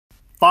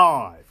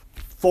5,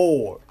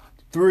 4,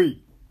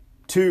 3,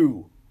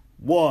 2,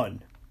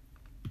 1.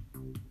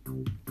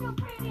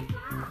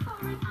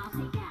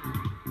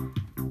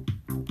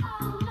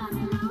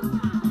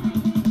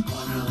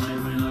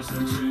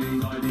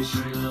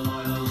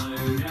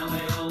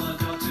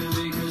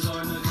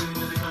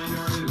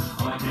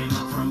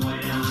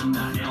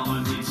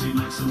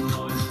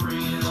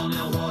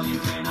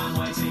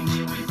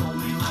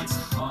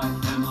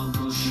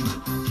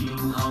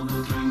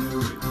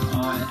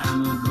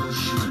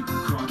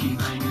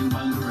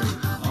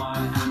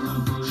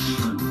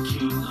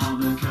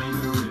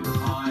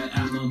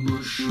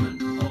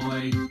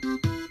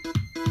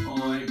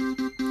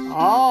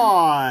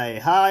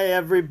 Hi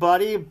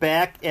everybody,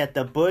 back at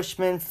the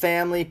Bushman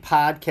Family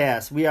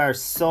Podcast. We are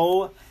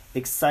so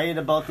excited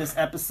about this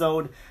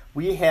episode.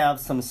 We have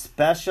some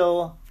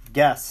special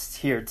guests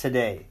here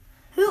today.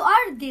 Who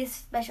are these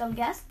special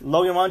guests?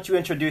 Logan, why don't you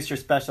introduce your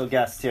special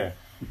guests here?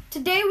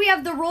 Today we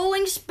have the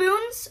Rolling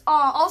Spoons,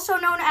 also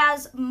known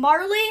as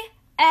Marley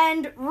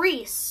and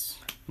Reese.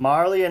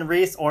 Marley and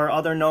Reese, or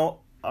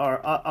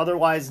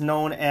otherwise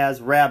known as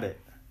Rabbit.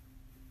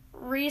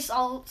 Reese,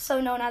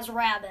 also known as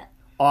Rabbit.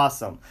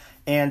 Awesome.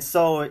 And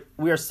so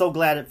we are so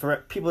glad for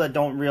people that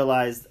don't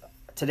realize,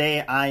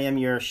 today I am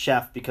your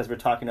chef because we're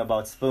talking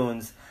about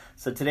spoons.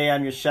 So today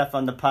I'm your chef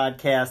on the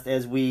podcast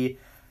as we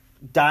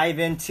dive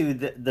into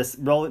this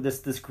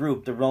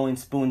group, the Rolling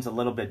Spoons, a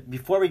little bit.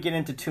 Before we get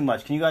into too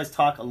much, can you guys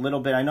talk a little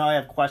bit? I know I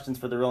have questions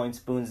for the Rolling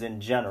Spoons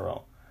in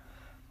general,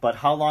 but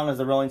how long has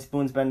the Rolling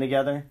Spoons been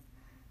together?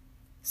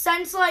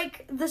 Since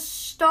the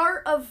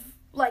start of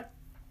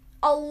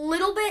a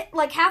little bit,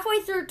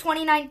 halfway through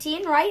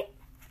 2019, right?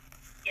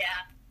 Yeah.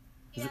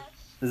 Yes.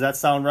 Does that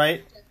sound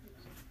right?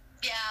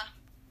 Yeah.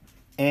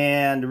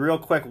 And real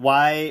quick,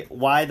 why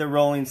the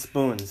Rolling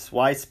Spoons?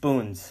 Why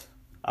spoons?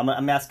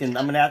 I'm asking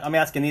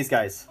these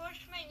guys.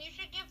 Bushman, you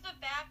should give the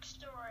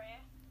backstory.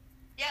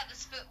 Yeah,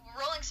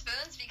 Rolling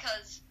Spoons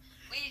because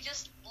we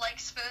just like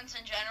spoons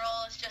in general.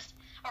 It's just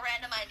a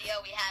random idea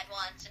we had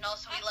once, and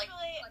also we like.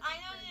 Actually, I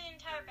know the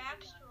entire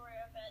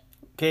backstory of it.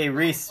 Okay,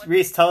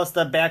 Reese, tell us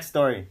the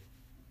backstory.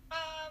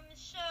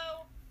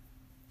 So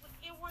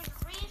it was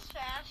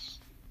recess,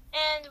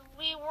 and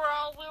we were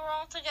all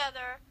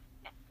together.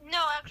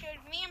 No, actually, it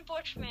was me and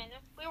Bushman.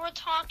 We were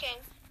talking.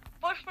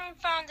 Bushman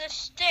found this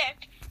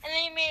stick, and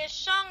then he made a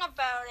song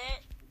about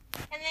it,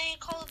 and then he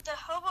called it the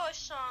Hobo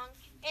Song,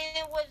 and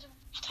it was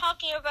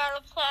talking about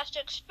a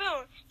plastic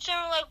spoon. So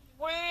we're like,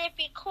 wouldn't it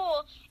be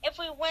cool if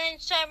we went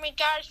inside and we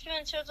got a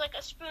spoon, so it's like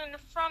a spoon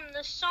from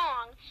the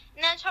song?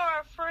 And that's how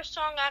our first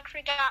song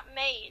actually got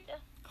made.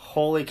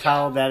 Holy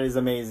cow, that is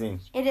amazing.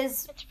 It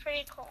is. It's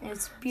pretty cool.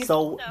 It's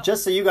beautiful. So,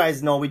 just so you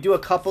guys know, we do a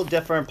couple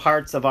different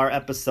parts of our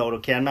episode,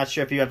 okay? I'm not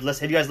sure if you have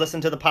listened. Have you guys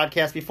listened to the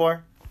podcast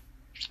before?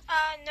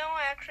 No,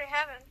 I actually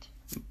haven't.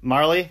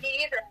 Marley?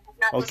 Me either.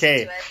 I've not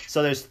Okay, listened to it.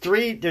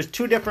 so there's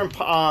two different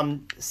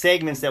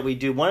segments that we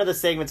do. One of the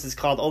segments is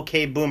called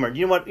Okay Boomer.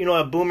 You know what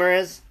a boomer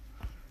is?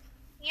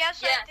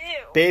 Yes, Yeah. I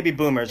do. Baby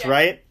boomers, Yeah.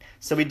 right?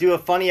 So we do a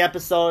funny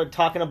episode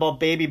talking about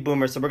baby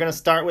boomers. So we're going to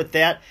start with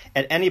that.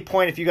 At any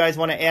point, if you guys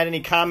want to add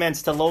any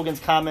comments to Logan's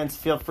comments,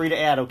 feel free to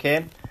add,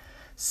 okay?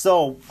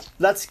 So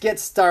let's get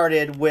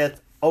started with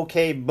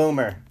Okay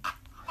Boomer.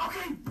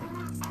 Okay,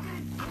 boomer,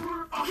 okay,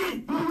 boomer, okay,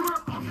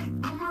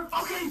 boomer,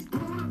 okay,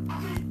 boomer,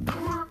 okay,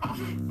 boomer,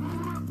 okay,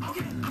 boomer,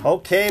 okay.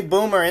 Okay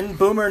Boomer, in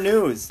Boomer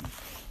News.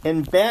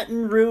 In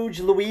Baton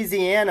Rouge,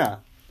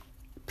 Louisiana,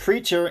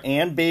 preacher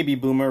and baby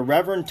boomer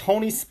Reverend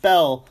Tony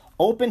Spell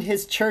opened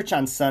his church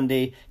on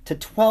Sunday to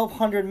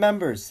 1,200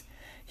 members.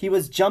 He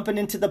was jumping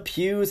into the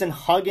pews and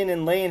hugging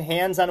and laying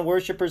hands on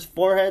worshipers'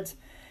 foreheads.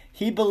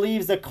 He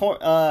believes the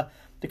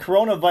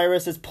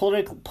coronavirus is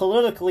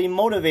politically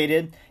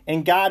motivated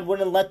and God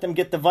wouldn't let them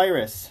get the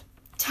virus.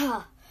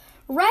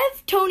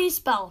 Rev Tony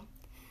Spell.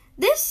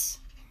 This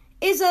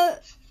is a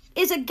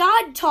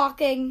God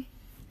talking.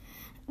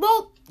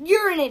 Well,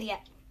 you're an idiot.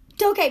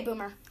 Okay,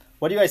 Boomer.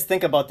 What do you guys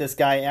think about this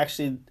guy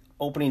actually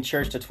opening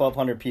church to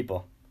 1,200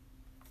 people?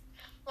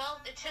 Well,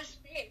 it's his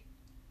thing.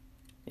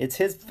 It's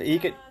his. He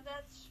could.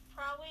 That's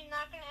probably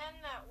not going to end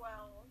that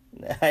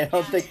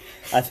well.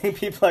 I think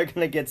people are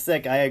going to get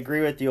sick. I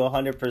agree with you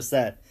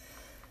 100%.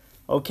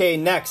 Okay,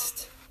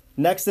 next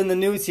in the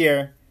news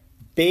here,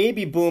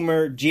 baby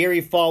boomer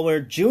Jerry Fowler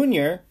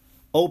Jr.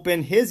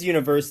 opened his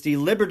university,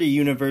 Liberty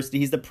University.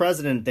 He's the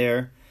president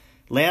there.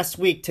 Last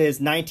week to his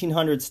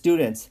 1,900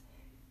 students.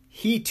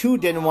 He too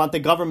didn't want the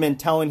government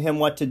telling him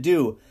what to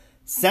do.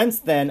 Since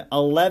then,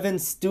 11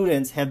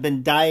 students have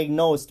been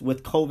diagnosed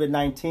with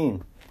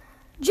COVID-19.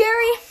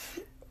 Jerry,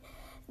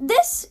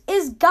 this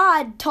is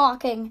God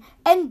talking,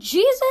 and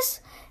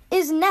Jesus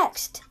is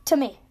next to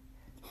me.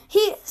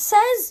 He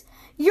says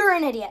you're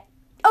an idiot.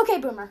 Okay,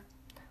 Boomer.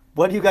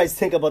 What do you guys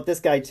think about this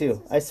guy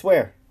too? I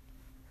swear.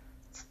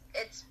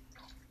 It's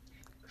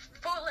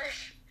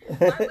foolish.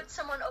 Why would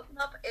someone open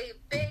up a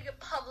big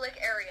public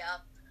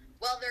area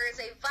while there is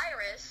a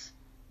virus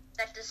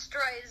that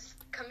destroys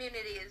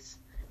communities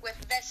with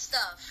this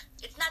stuff?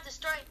 It's not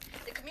destroying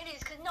the communities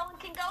because no one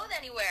can go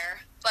anywhere.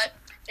 But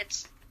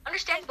it's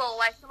understandable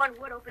why someone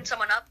would open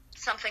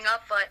something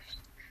up,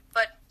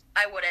 but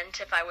I wouldn't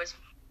if I was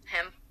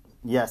him.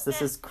 Yes, this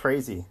is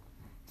crazy.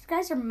 These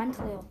guys are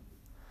mentally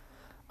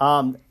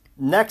ill.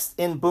 Next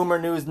and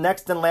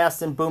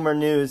last in Boomer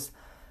News,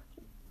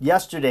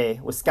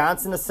 yesterday,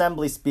 Wisconsin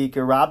Assembly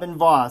Speaker Robin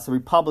Vos, a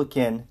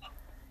Republican,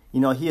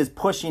 he is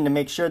pushing to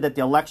make sure that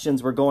the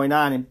elections were going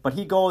on, but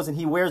he goes and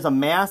he wears a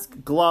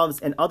mask, gloves,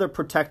 and other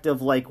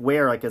protective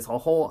wear, like his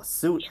whole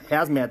suit,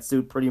 hazmat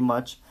suit pretty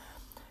much,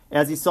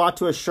 as he sought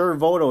to assure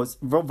voters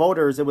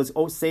it was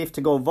safe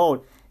to go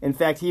vote. In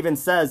fact, he even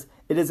says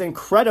it is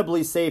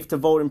incredibly safe to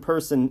vote in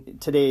person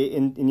today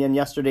in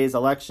yesterday's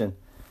election.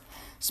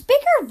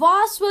 Speaker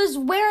Vos was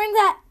wearing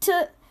that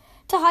to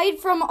hide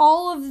from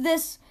all of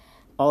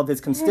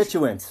his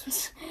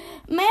constituents.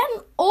 Man,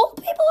 old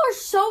people are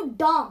so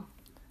dumb.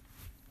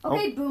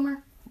 Okay,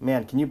 Boomer.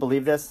 Man, can you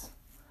believe this?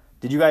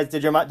 Did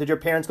your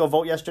parents go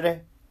vote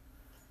yesterday?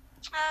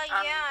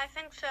 Yeah, I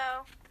think so.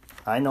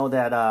 I know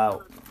that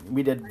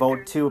we did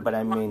vote too, but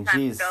I mean,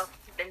 geez,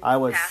 I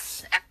was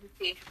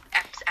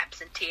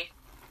absentee.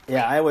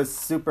 Yeah, I was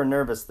super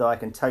nervous though. I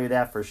can tell you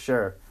that for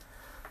sure.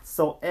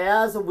 So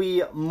as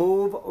we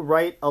move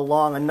right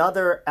along,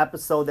 another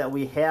episode that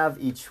we have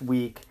each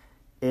week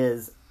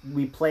is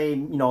we play,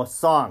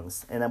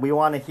 songs, and then we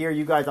want to hear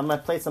you guys. I'm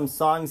gonna play some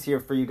songs here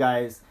for you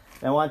guys,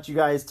 and I want you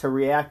guys to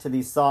react to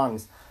these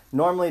songs.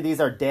 Normally these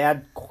are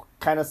dad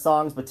kind of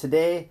songs, but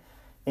today,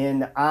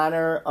 in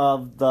honor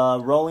of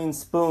the Rolling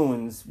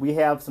Spoons, we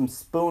have some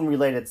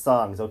spoon-related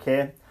songs,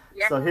 okay?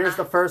 Yeah. So here's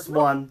the first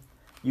one.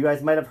 You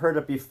guys might have heard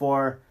it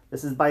before.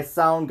 This is by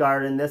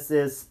Soundgarden. This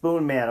is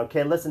Spoon Man,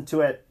 okay? Listen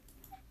to it.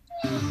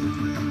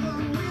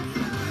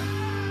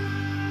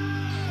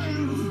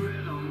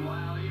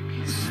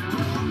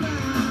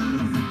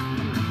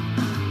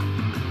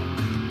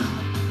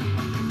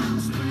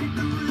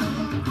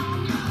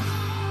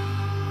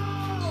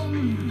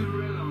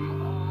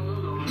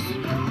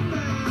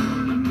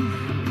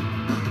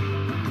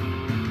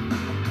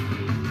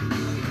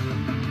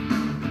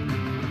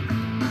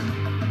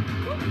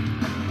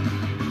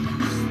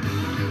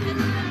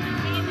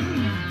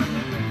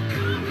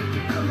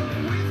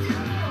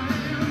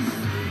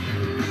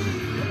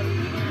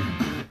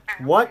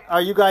 What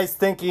are you guys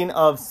thinking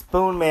of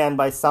Spoon Man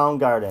by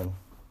Soundgarden?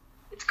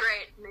 It's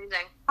great.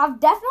 Amazing. I've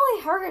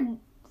definitely heard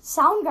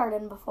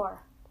Soundgarden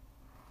before.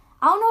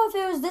 I don't know if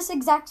it was this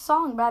exact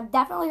song, but I've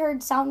definitely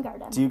heard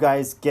Soundgarden. Do you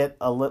guys get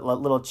a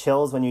little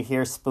chills when you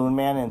hear Spoon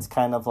Man and it's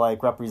kind of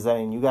like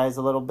representing you guys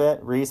a little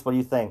bit? Reese, what do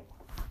you think?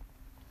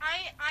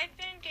 I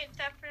think it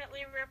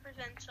definitely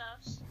represents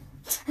us.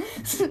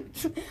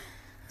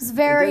 It's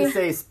very... It didn't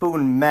say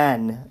Spoon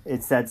Men.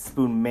 It said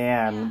Spoon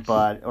Man,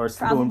 or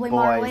Spoon Probably Boys,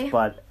 Marley.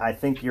 but I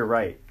think you're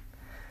right.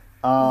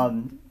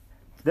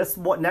 This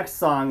next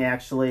song,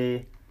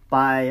 actually,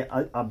 by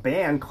a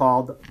band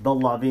called The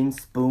Loving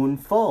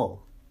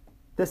Spoonful.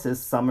 This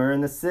is Summer in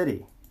the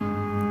City.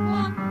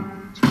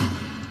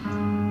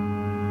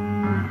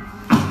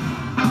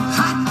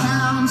 Hot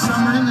town,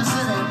 summer in the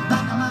city.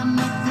 Back of my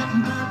neck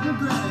getting dirt and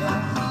gritty.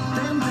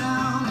 Bend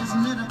down,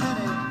 isn't it a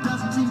pity?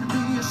 Doesn't seem to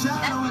be a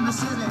shadow in the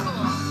city.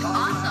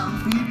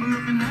 Awesome. People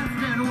looking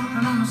after it,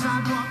 working on the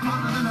sidewalk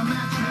harder than a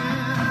match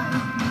head.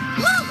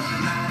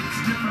 It's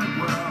a different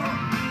world.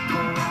 Go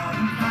out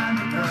and find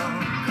a girl.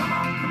 Come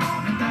on,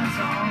 and that's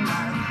all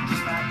right.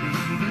 Just like the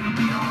heat, it'll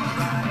be all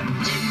right.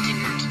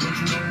 Don't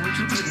you know what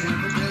you did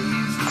the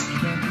days?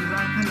 Can't be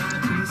like the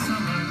nights in the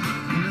summer,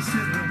 in the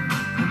city,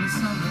 in the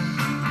summer,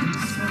 in the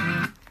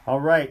city. All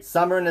right,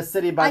 Summer in the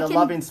City by I The can-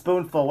 Loving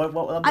Spoonful. Let's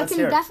I hear can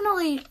it.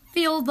 definitely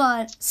feel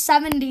the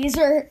 70s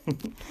or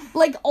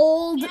like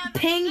old Yeah, the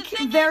pink,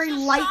 thing very is,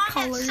 light the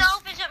song colors.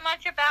 itself isn't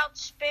much about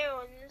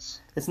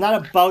spoons. It's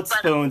not about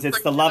spoons.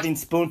 It's The Loving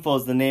Spoonful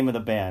is the name of the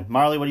band.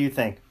 Marley, what do you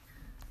think?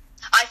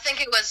 I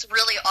think it was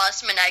really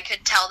awesome, and I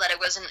could tell that it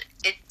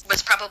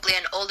was probably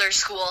an older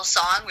school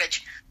song,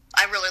 which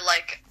I really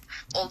like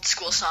old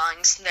school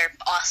songs. They're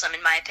awesome,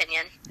 in my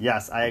opinion.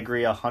 Yes, I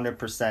agree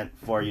 100%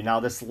 for you. Now,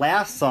 this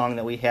last song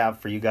that we have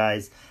for you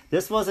guys,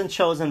 this wasn't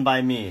chosen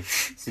by me.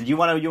 So, you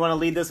want to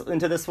lead this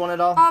into this one at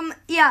all?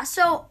 Yeah,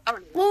 so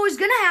what was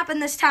gonna happen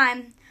this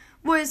time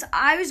was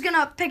I was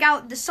gonna pick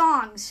out the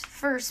songs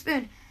for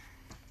Spoon.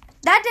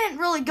 That didn't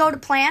really go to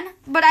plan,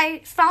 but I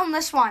found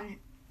this one,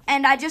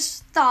 and I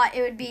just thought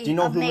it would be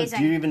amazing.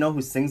 Do you even know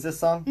who sings this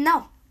song?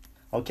 No.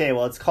 Okay,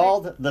 well, it's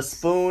called The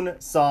Spoon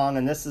Song,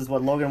 and this is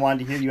what Logan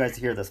wanted to hear. You guys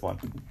to hear this one.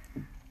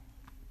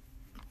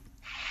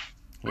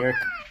 Here.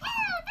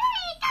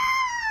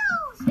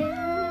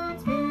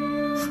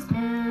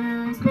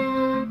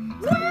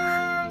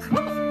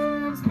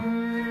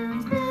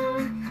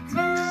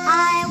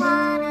 I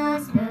want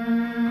a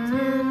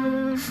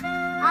spoon.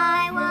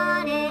 I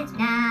want it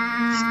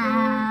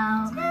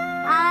now.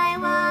 I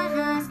want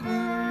a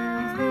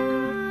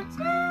spoon.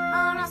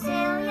 Or I'll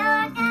steal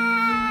your cow.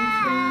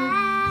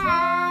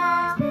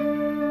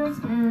 Spoon,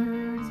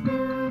 spoon,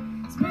 spoon,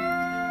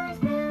 spoon,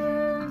 spoon,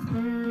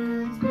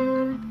 spoon,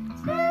 spoon,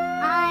 spoon.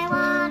 I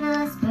want a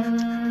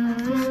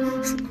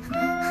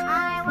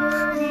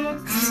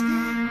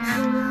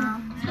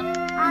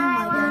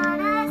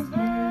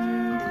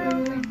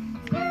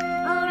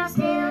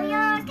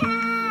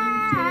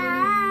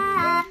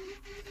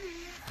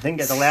I think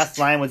the last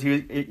line was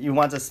you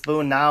want a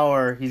spoon now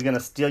or he's going to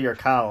steal your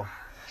cow.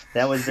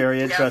 That was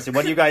very interesting.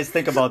 What do you guys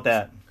think about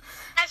that?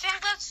 I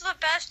think that's the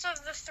best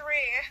of the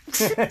three.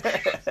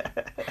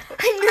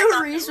 I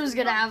knew Reese was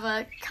gonna have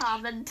a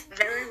comment.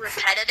 Very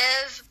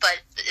repetitive,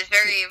 but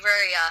very,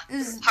 very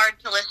hard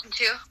to listen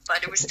to.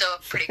 But it was still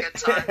a pretty good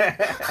song.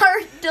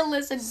 Hard to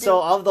listen to.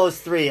 So of those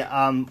three,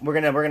 we're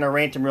gonna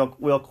rank them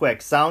real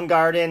quick.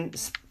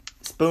 Soundgarden,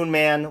 Spoon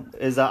Man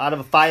is out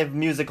of 5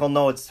 musical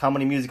notes. How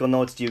many musical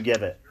notes do you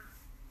give it?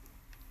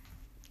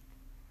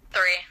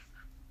 3.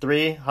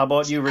 3. How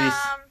about you, Reese?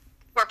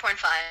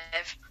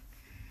 4.5.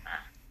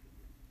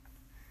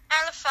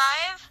 Out of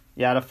 5?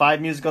 Yeah, out of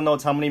 5 musical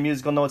notes, how many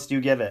musical notes do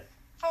you give it?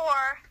 4.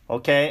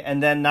 Okay,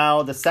 and then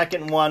now the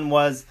second one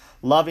was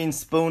Loving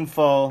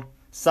Spoonful,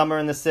 Summer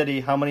in the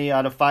City. How many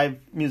out of 5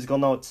 musical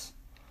notes?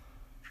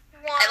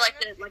 1. I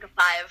liked it like a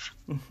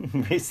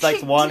 5. Reese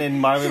likes 1 and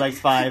Marley likes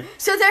 5.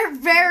 So they're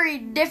very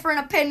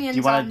different opinions.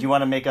 Do you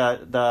want to make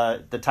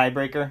the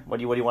tiebreaker? What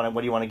do you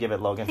want to give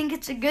it, Logan? I think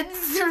it's a good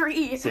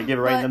 3. So you give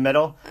it right in the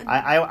middle?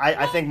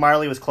 I think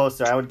Marley was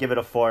closer. I would give it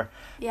a 4.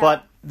 Yeah.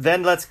 But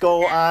then let's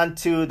go on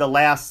to the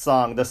last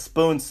song, the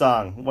Spoon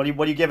song. What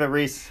do you give it,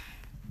 Reese?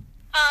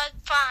 5.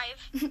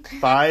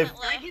 5?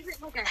 I give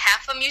it like a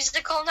half a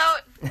musical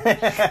note. And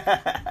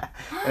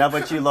how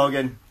about you,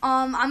 Logan?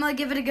 I'm gonna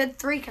give it a good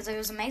 3 because it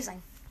was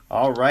amazing.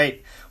 All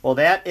right. Well,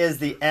 that is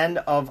the end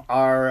of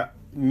our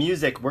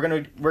music. We're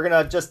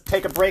gonna just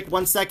take a break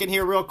 1 second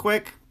here, real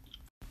quick.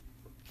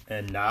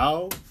 And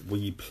now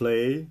we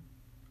play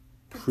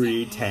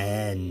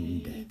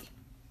Pretend.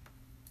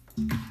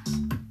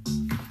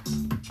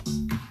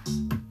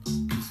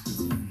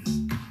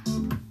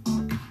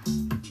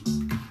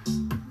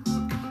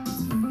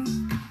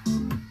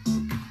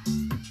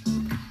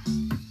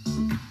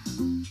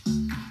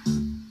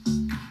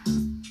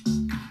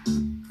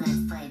 Let's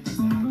play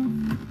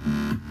pretend.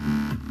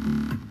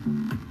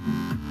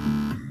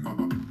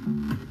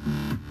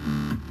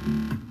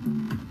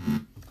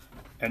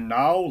 And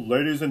now,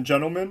 ladies and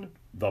gentlemen,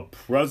 the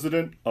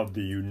President of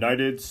the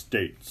United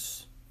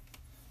States.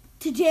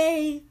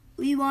 Today,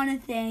 we want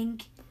to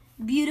thank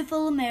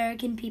beautiful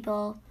American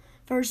people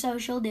for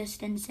social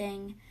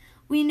distancing.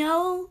 We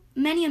know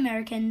many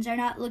Americans are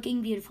not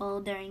looking beautiful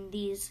during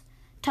these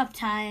tough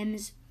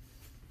times.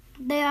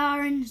 They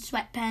are in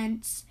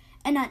sweatpants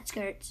and not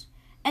skirts,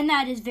 and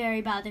that is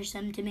very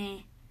bothersome to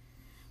me.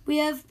 We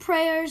have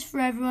prayers for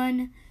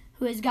everyone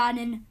who has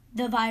gotten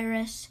the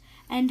virus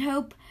and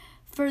hope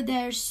for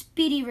their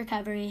speedy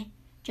recovery,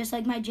 just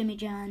like my Jimmy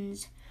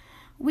Johns.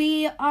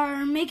 We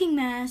are making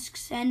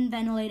masks and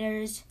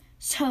ventilators,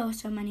 so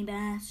many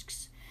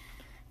masks,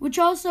 which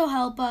also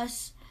help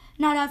us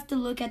not have to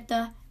look at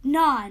the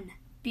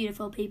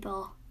non-beautiful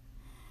people.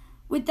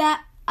 With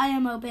that, I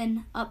am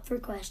open up for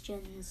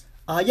questions.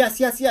 Yes.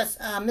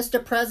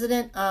 Mr.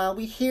 President,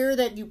 we hear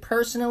that you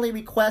personally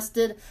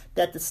requested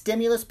that the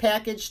stimulus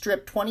package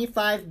strip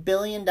 $25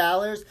 billion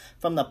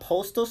from the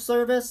Postal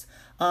Service.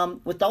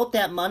 Without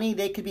that money,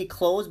 they could be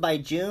closed by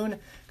June.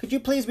 Could you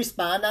please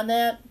respond on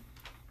that?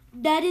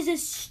 That is a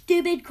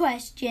stupid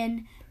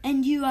question,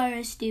 and you are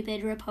a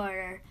stupid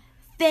reporter.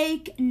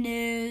 Fake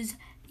news.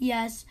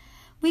 Yes,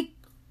 we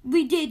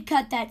did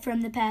cut that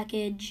from the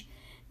package.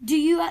 Do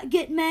you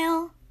get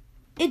mail?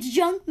 It's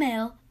junk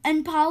mail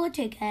and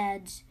politic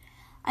ads.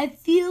 I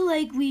feel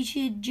like we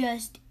should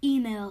just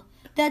email.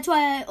 That's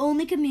why I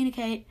only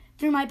communicate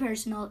through my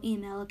personal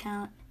email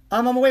account.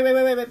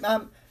 Wait.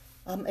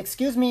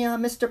 Excuse me,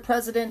 Mr.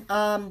 President.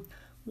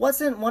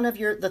 Wasn't one of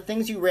the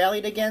things you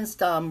rallied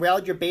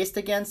your base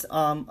against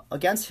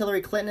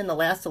Hillary Clinton in the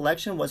last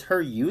election was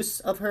her use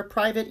of her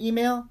private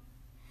email?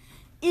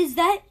 Is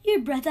that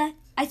your breath?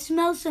 I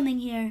smell something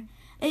here.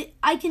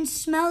 I can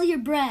smell your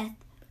breath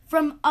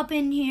from up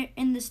in here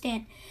in the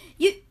stand.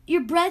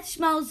 Your breath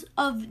smells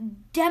of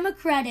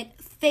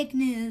Democratic fake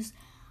news.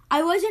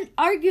 I wasn't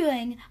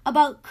arguing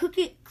about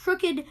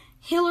crooked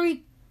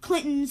Hillary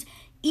Clinton's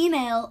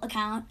email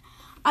account.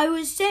 I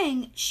was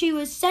saying she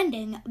was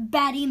sending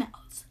bad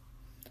emails.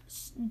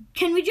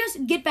 Can we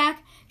just get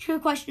back to your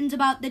questions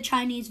about the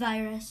Chinese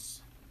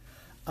virus?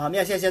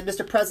 Yes,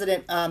 Mr.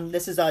 President.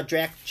 This is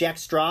Jack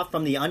Straw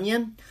from The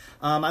Onion.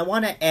 I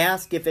want to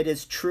ask if it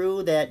is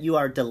true that you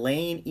are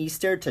delaying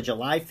Easter to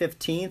July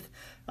 15th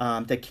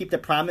to keep the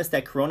promise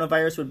that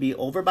coronavirus would be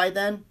over by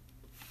then.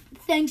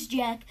 Thanks,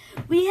 Jack.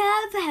 We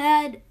have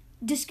had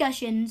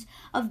discussions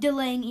of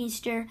delaying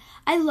Easter.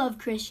 I love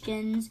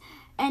Christians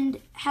and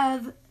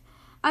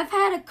I've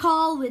had a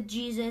call with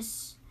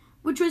Jesus,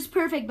 which was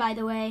perfect, by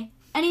the way,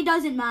 and he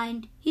doesn't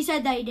mind. He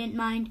said that he didn't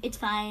mind. It's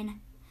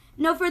fine.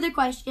 No further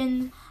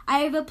questions. I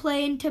have a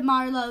plane to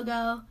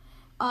Mar-a-Lago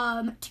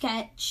to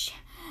catch.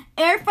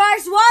 Air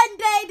Force One,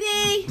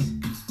 baby!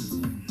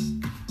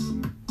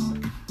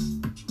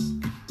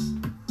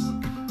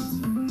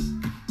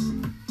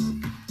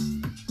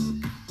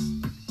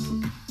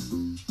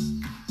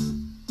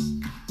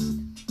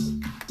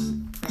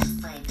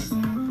 Let's play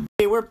pretend.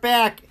 Hey, we're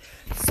back.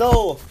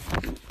 So,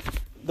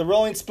 the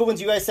Rolling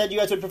Spoons, you guys said you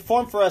guys would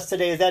perform for us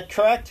today. Is that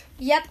correct?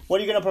 Yep. What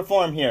are you going to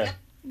perform here?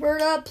 we're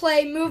gonna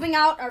play "Moving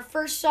Out," our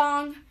first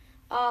song.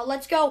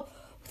 Let's go.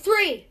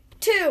 3,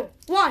 2,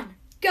 1,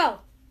 go.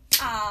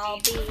 I'll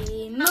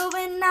be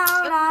moving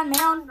out on my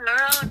own.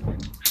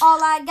 All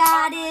I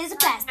got is a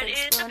plastic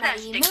spoon. I'll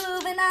be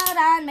moving out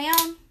on my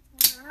own.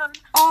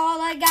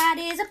 All I got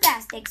is a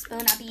plastic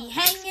spoon. I'll be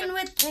hanging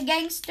with the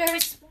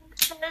gangsters,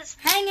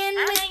 hanging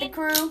with the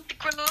crew.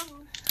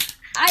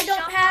 I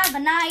don't have a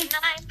knife,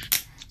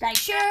 but I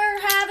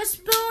sure have a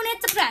spoon.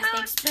 It's a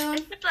plastic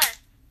spoon.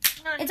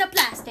 It's a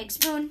plastic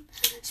spoon.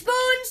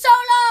 Spoon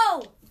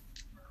solo!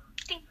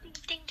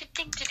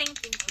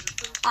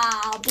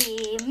 I'll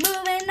be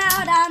moving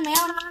out on my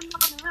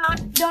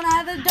own. Don't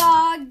have a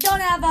dog, don't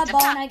have a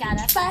bone. I got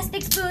a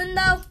plastic spoon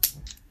though,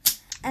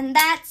 and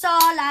that's all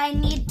I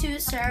need to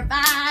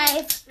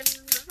survive.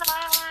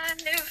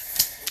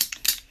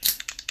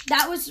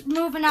 That was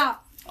Moving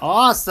Out.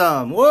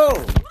 Awesome. Whoa.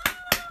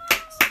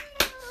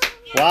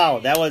 Wow,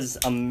 that was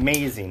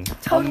amazing.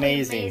 Totally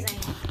amazing.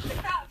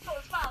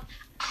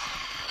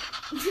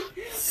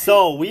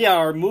 So we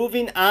are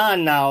moving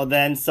on now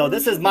then. So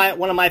this is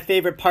one of my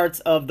favorite parts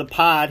of the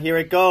pod. Here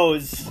it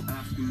goes.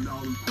 Asking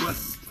all them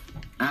questions.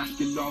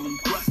 Asking all them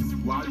questions.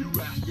 Why you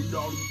asking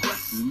all them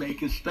questions?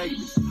 Making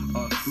statements.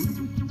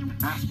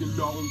 Asking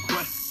all them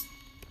questions.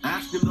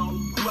 Asking all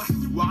them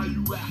questions. Why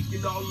you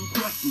asking all them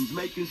questions?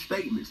 Making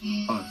statements.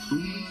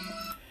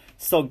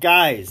 So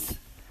guys,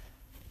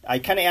 I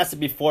kind of asked it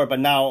before, but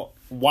now,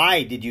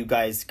 why did you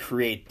guys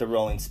create the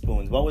Rolling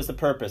Spoons? What was the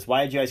purpose?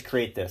 Why did you guys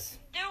create this?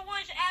 There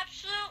was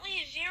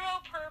absolutely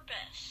zero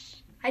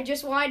purpose. I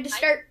just wanted to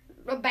start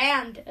a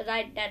band, and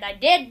I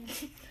did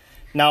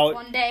Now,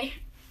 one day.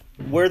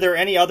 were there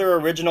any other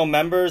original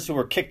members who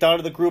were kicked out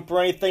of the group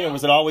or anything, or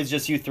was it always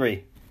just you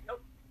three?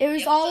 It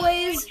was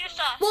always, Just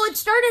us. well, it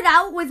started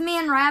out with me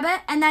and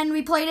Rabbit, and then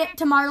we played it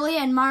to Marley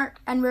and Mark,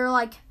 and we were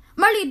like,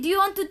 Marley, do you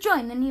want to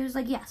join? And he was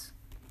like, yes.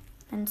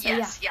 And so,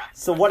 Yes, yeah. yeah.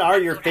 So what are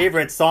your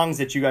favorite songs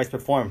that you guys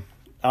perform?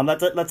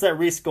 Let's let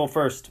Reese go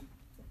first.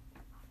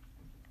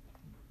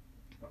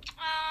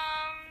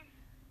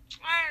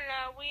 I don't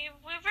know. We've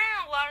written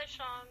a lot of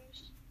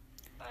songs,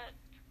 but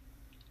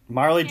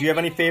Marley, do you have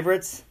any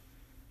favorites?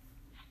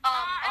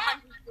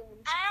 100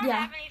 spoons. I don't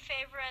Yeah. have any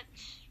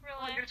favorites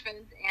really. 100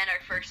 spoons and our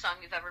first song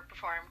we've ever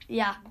performed.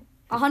 Yeah.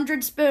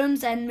 100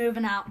 Spoons and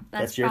Moving Out.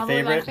 That's your probably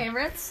favorite? my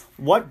favorites.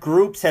 What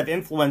groups have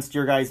influenced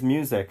your guys'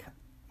 music?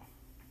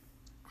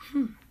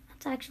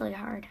 That's actually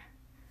hard.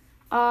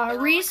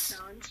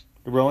 Reese?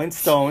 The Rolling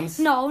Stones.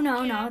 No,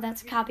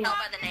 that's a copy. Go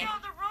by the name. No,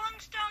 the Rolling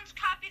Stones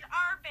copied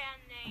our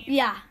band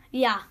name.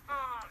 Yeah,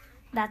 Um,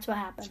 that's what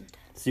happened.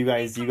 So you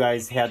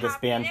guys had this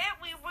copied band it.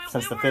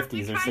 since the We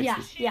 50s or tried to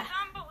 60s. sue Yeah. them,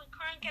 but we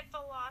couldn't get the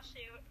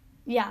lawsuit.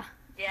 Yeah.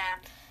 Yeah.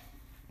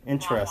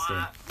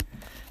 Interesting.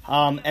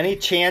 Any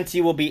chance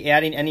you will be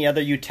adding any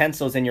other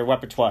utensils in your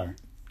repertoire?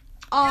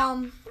 Not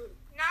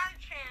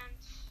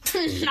a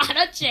chance. Not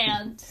a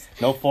chance.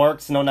 No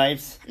forks, no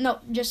knives? No,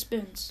 just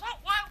spoons.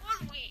 Why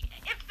would we?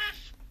 If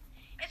this,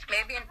 it's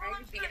Maybe an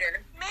Rolling egg Stones-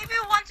 beater. Maybe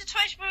once or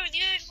twice we would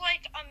use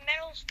like a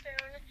metal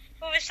spoon,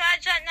 but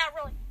besides that, not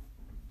really.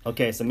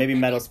 Okay, so maybe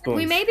metal spoons.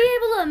 We may be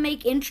able to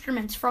make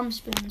instruments from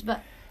spoons,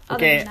 but other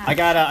Okay, than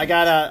that, I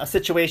got a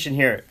situation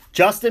here.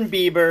 Justin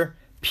Bieber,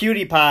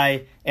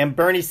 PewDiePie, and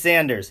Bernie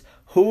Sanders.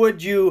 Who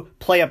would you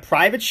play a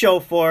private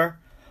show for?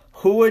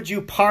 Who would you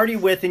party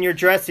with in your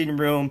dressing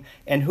room?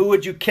 And who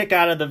would you kick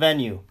out of the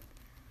venue?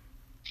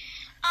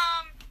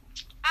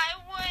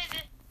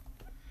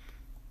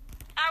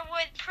 I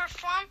would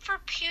perform for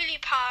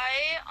PewDiePie.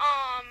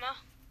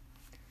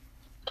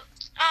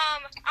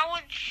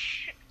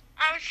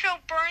 I would show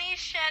Bernie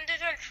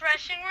Sanders a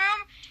dressing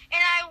room,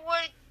 and I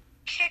would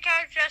kick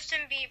out Justin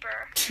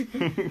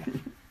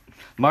Bieber.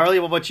 Marley,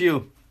 what about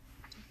you?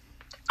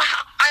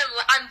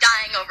 I'm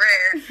dying over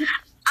here.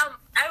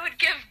 I would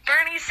give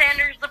Bernie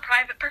Sanders the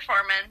private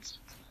performance.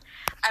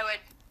 I would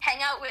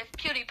hang out with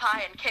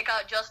PewDiePie and kick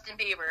out Justin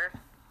Bieber.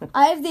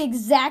 I have the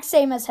exact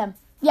same as him.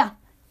 Yeah,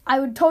 I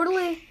would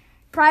totally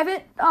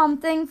private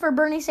thing for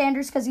Bernie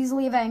Sanders because he's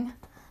leaving.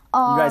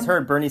 You guys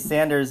heard Bernie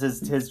Sanders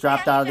has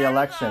dropped out of the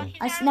election.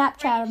 I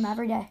Snapchat him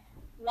every day.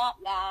 Wah,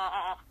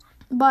 wah.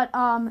 But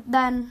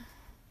then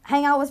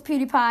hang out with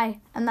PewDiePie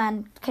and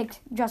then kick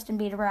Justin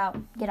Bieber out.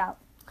 Get out.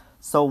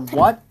 So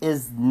what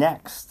is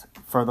next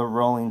for the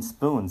Rolling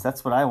Spoons?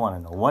 That's what I want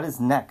to know. What is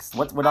next?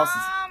 What else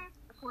is...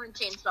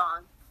 Quarantine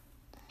song.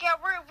 Yeah,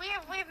 we've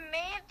already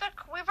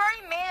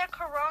made a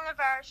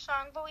coronavirus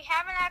song, but we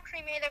haven't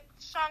actually made a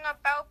song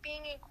about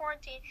being in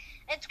quarantine.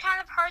 It's kind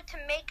of hard to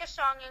make a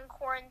song in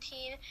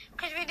quarantine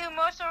because we do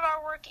most of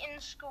our work in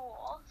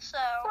school. So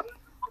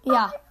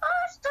Yeah.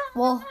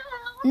 Well,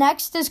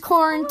 next is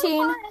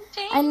quarantine,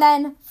 and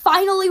then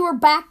finally we're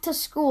back to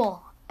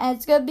school. And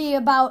it's going to be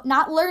about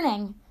not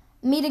learning,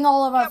 meeting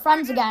all of our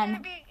friends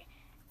again.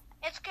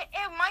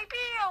 It might be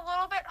a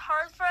little bit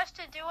hard for us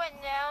to do it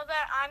now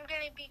that I'm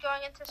going to be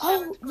going into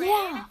Oh, 7th grade.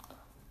 yeah.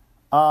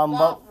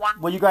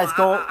 Well,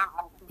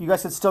 you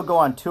guys could still go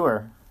on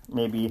tour,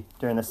 maybe,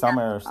 during the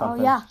summer or Oh,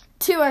 something. yeah.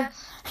 Tour.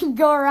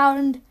 Go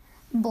around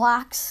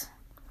blocks.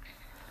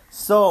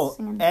 So,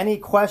 Singing. any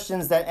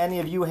questions that any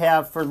of you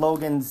have for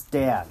Logan's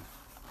dad?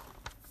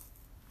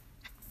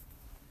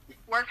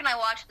 Where can I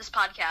watch this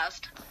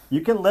podcast?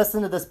 You can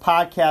listen to this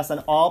podcast on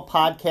all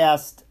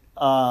podcast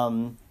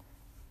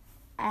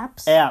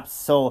Apps. apps.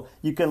 So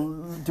you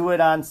can do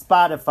it on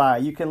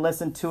Spotify. You can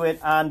listen to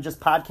it on just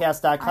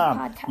podcast.com.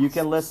 On podcasts. You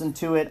can listen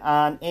to it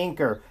on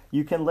Anchor.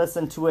 You can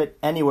listen to it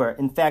anywhere.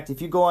 In fact,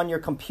 if you go on your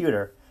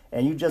computer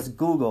and you just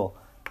Google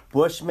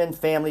Bushman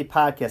Family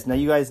Podcast. Now,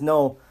 you guys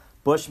know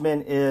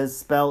Bushman is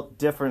spelled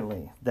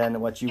differently than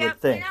what you Yep,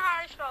 would think. you know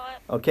how I spell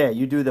it. Okay,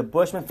 you do the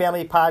Bushman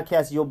Family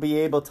Podcast, you'll be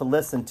able to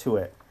listen to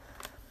it.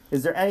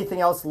 Is there anything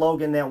else,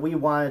 Logan, that we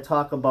want to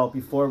talk about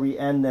before we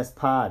end this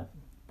pod?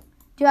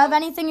 Do you have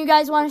anything you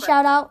guys want to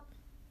shout out?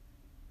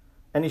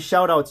 Any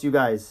shout-outs, you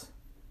guys?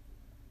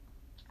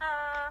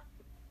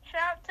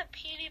 Shout out to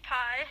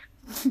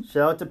PewDiePie.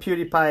 Shout out to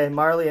PewDiePie.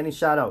 Marley, any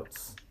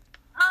shout-outs?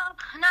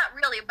 Not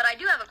really, but I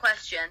do have a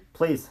question.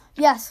 Please.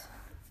 Yes.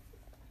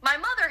 It's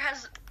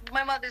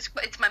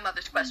my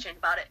mother's question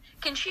about it.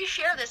 Can she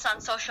share this on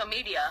social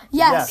media?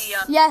 Yes.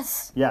 Yes.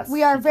 Yes. Yes,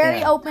 We are she very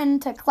can. open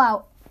to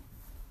clout.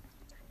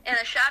 And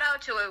a shout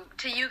out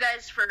to you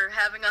guys for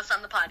having us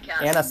on the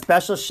podcast. And a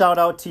special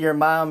shout-out to your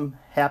mom.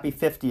 Happy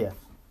 50th.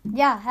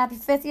 Yeah. Happy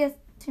 50th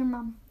to your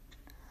mom.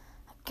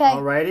 Okay.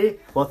 Alrighty.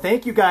 Well,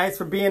 thank you guys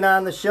for being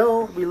on the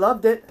show. We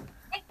loved it.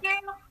 Thank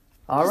you.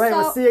 All right,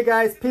 we'll out. see you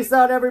guys. Peace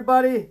out,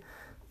 everybody.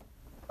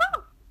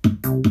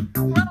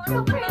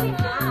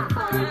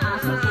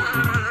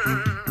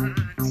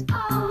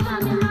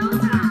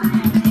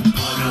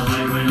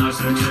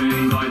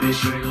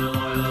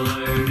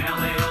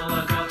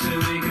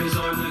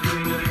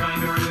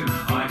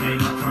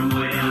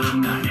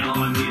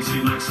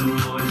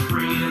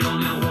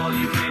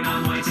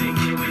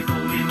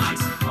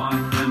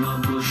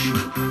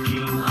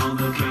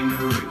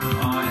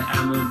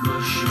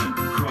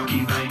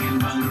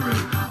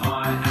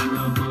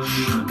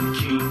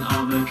 King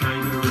of the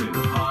kangaroo,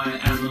 I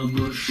am a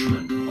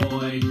bushman,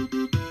 oi.